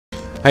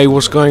Hey,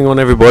 what's going on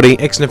everybody?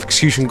 XNF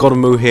Execution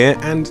Godamu here,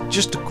 and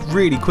just to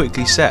really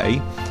quickly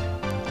say,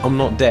 I'm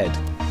not dead.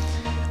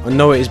 I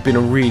know it has been a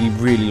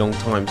really long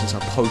time since I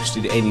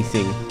posted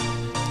anything,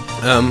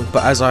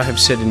 but as I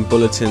have said in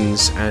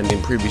bulletins and in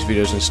previous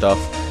videos and stuff,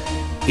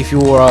 if you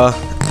are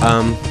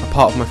a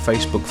part of my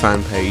Facebook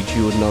fan page,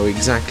 you would know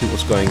exactly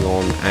what's going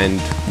on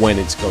and when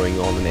it's going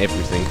on and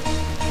everything.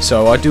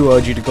 So I do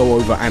urge you to go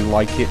over and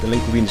like it. The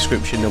link will be in the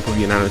description. There'll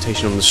probably be an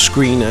annotation on the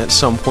screen at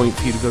some point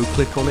for you to go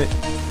click on it.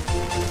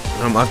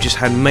 I've just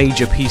had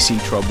major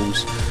PC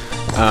troubles.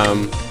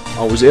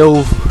 I was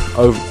ill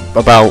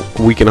about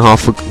a week and a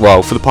half,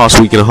 well, for the past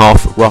week and a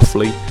half,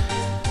 roughly.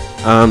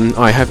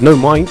 I have no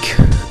mic,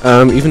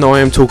 even though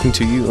I am talking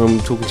to you. I'm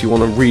talking to you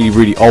on a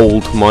really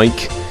old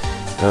mic.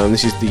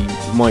 This is the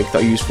mic that I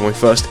used for my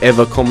first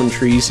ever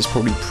commentaries. It's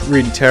probably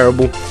really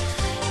terrible,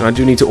 and I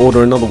do need to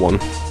order another one.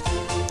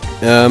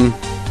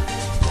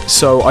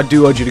 So I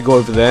do urge you to go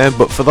over there,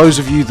 but for those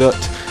of you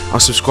that are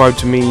subscribed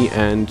to me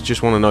and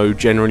just want to know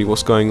generally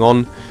what's going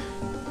on,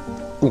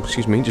 oh,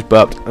 excuse me, just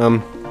burped,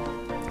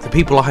 the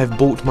people I have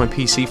bought my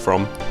PC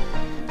from,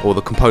 or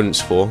the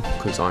components for,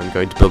 because I'm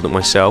going to build it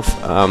myself,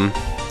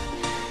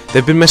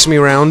 they've been messing me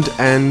around,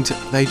 and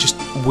they just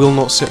will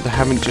not they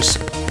haven't just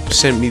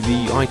sent me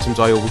the items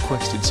I all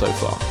requested so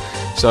far.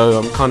 So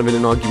I'm kind of in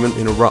an argument,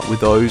 in a rut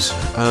with those.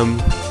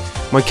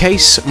 My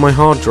case, my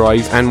hard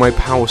drive, and my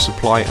power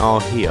supply are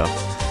here.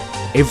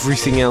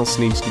 Everything else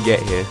needs to get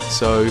here,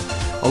 so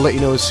I'll let you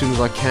know as soon as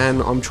I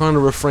can. I'm trying to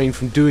refrain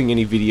from doing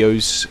any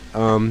videos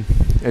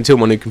until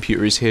my new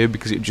computer is here,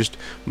 because it would just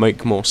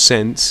make more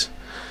sense.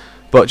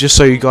 But just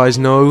so you guys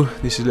know,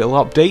 this is a little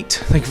update.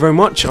 Thank you very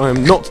much. I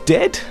am not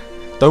dead.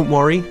 Don't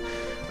worry.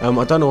 I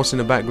don't know what's in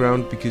the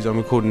background because I'm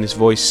recording this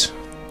voice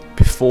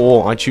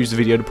before I choose the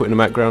video to put in the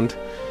background.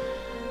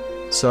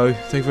 So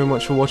thank you very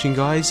much for watching,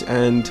 guys,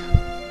 and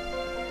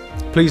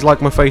please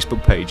like my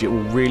Facebook page. It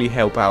will really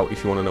help out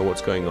if you want to know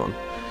what's going on.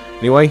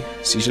 Anyway,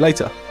 see you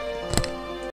later.